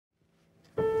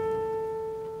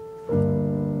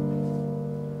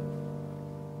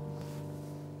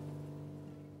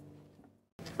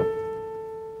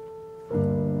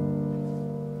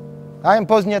I am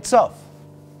Poznetsov.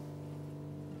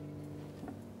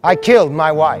 I killed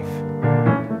my wife.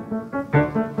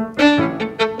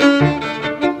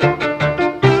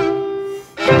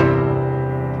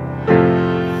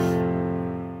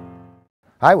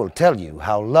 I will tell you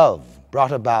how love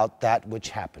brought about that which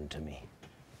happened to me.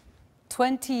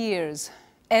 20 years,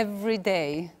 every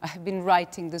day, I have been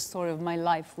writing the story of my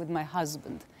life with my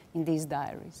husband in these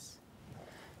diaries.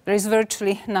 There is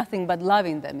virtually nothing but love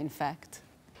in them, in fact.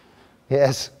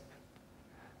 Yes,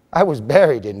 I was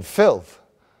buried in filth,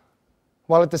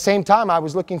 while at the same time I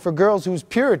was looking for girls whose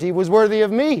purity was worthy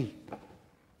of me.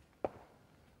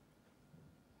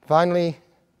 Finally,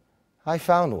 I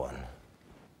found one.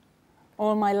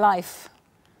 All my life,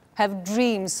 have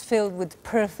dreams filled with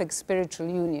perfect spiritual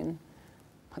union,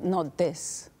 but not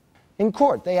this. In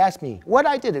court, they asked me what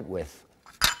I did it with,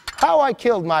 how I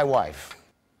killed my wife.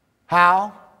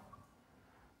 How?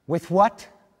 With what?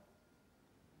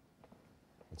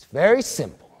 It's very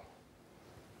simple.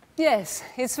 Yes,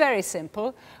 it's very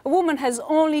simple. A woman has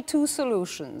only two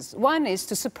solutions. One is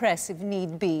to suppress, if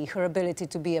need be, her ability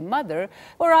to be a mother,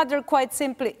 or other, quite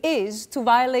simply, is to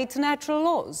violate natural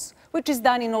laws, which is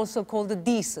done in also called the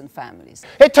decent families.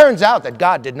 It turns out that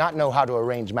God did not know how to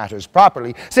arrange matters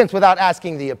properly, since without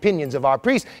asking the opinions of our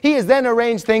priests, he has then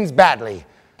arranged things badly.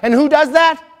 And who does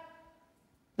that?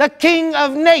 The king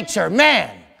of nature,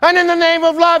 man. And in the name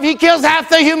of love, he kills half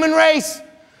the human race.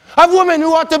 A woman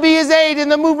who ought to be his aid in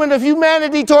the movement of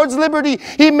humanity towards liberty,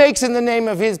 he makes in the name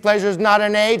of his pleasures not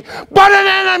an aid, but an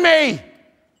enemy.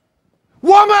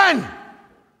 Woman!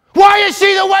 Why is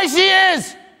she the way she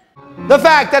is? The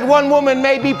fact that one woman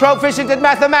may be proficient in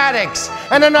mathematics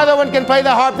and another one can play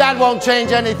the harp, that won't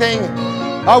change anything.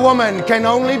 A woman can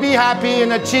only be happy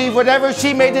and achieve whatever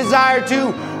she may desire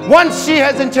to once she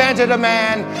has enchanted a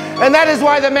man. And that is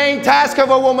why the main task of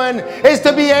a woman is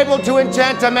to be able to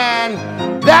enchant a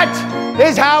man. That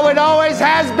is how it always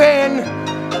has been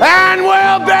and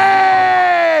will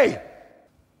be!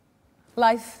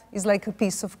 Life is like a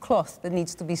piece of cloth that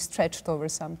needs to be stretched over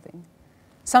something.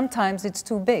 Sometimes it's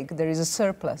too big, there is a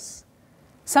surplus.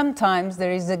 Sometimes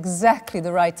there is exactly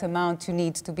the right amount you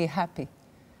need to be happy.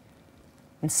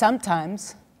 And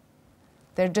sometimes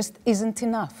there just isn't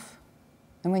enough.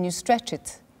 And when you stretch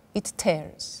it, it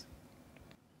tears.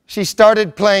 She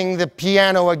started playing the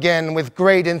piano again with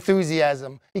great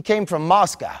enthusiasm. He came from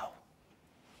Moscow,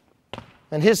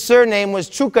 and his surname was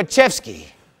Chukachevsky.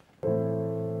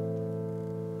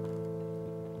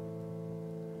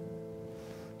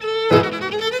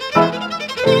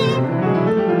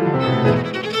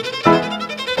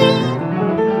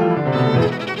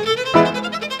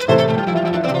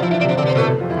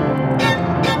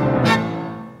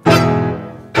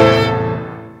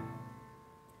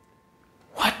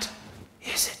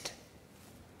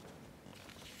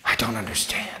 I don't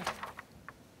understand.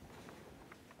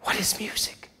 What is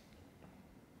music?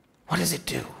 What does it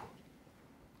do?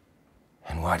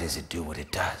 And why does it do what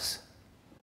it does?